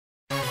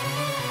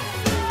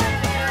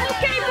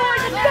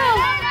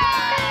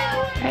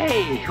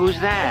Hey, who's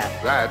that?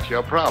 That's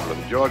your problem,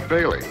 George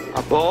Bailey.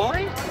 A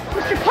boy?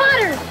 Mr.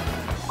 Potter!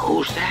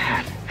 Who's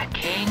that? A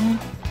king?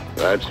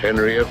 That's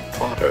Henry F.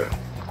 Potter,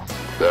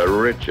 the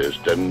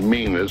richest and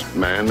meanest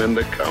man in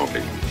the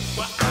county.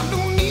 Well, I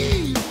don't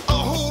need a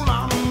whole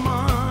lot of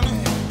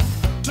money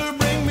to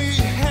bring me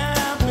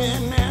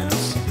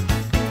happiness.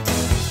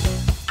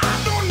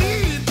 I don't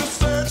need to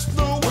search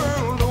the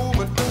world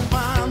over to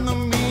find the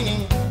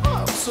meaning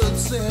of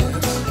success.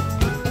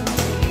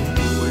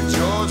 With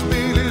George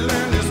Bailey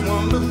learned his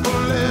wonderful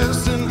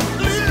lesson,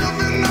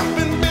 living up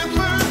in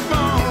Bedford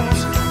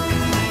Falls.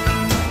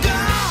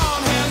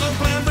 God has a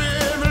plan for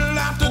every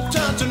life to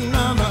touch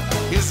another.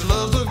 His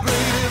love's the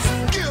greatest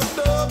gift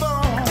of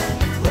all.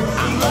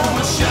 I'm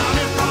gonna shout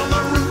it from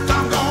the roof.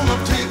 I'm gonna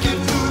take it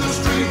to the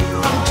street.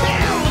 I'm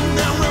telling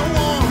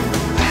everyone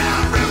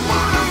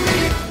of me,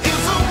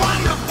 it's a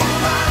wonderful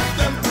life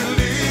that we're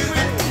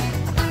living.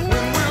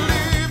 When we're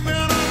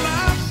living a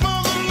life for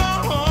the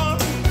Lord,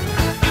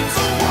 it's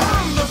a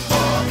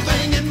wonderful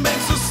thing. It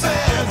makes a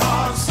sad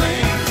heart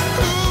sing.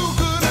 Who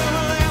could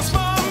ever ask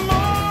for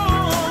more?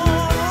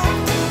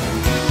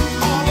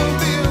 All of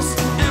this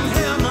and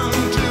heaven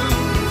too.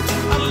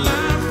 A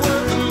life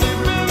worth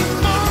living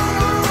for.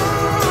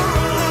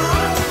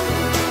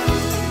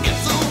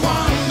 It's a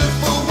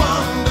wonderful,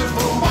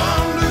 wonderful,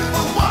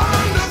 wonderful,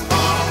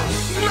 wonderful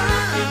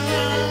life.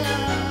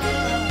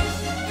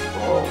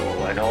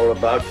 Oh, I know all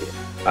about you.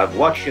 I've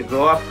watched you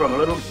grow up from a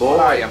little boy. What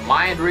are you, a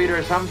mind reader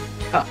or something?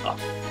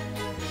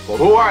 Well,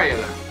 who are you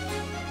then?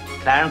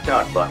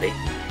 Clarence Buddy,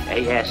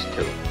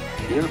 AS2.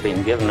 You've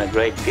been given a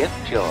great gift,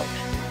 George.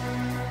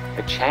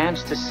 A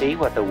chance to see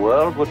what the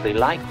world would be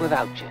like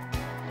without you.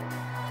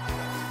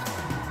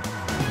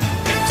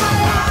 It's a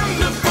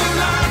wonderful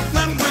life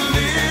that we're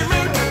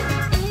living.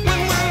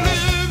 When we're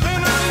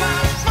living a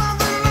life for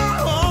the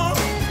Lord,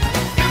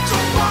 it's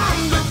a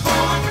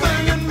wonderful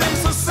thing. It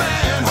makes a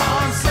sad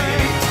heart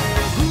sing.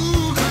 Who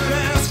could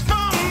ask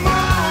for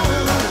more?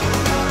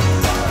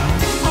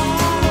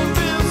 All of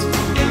this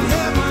in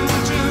heaven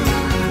too.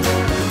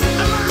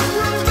 A life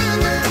worth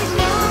living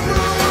for.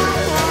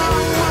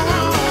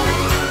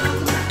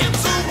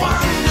 It's a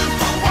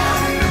wonderful,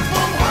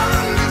 wonderful,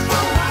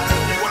 wonderful,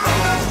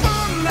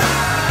 wonderful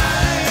life.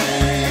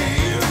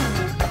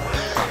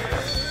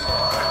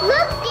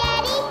 Look,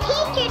 Daddy,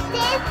 teacher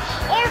says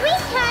every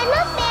time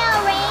a bell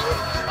rings,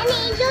 an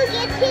angel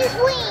gets his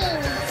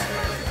wings.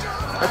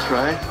 That's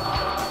right.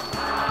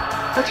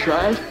 That's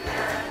right.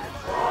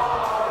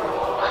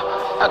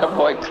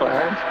 Attaboy,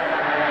 Clarence.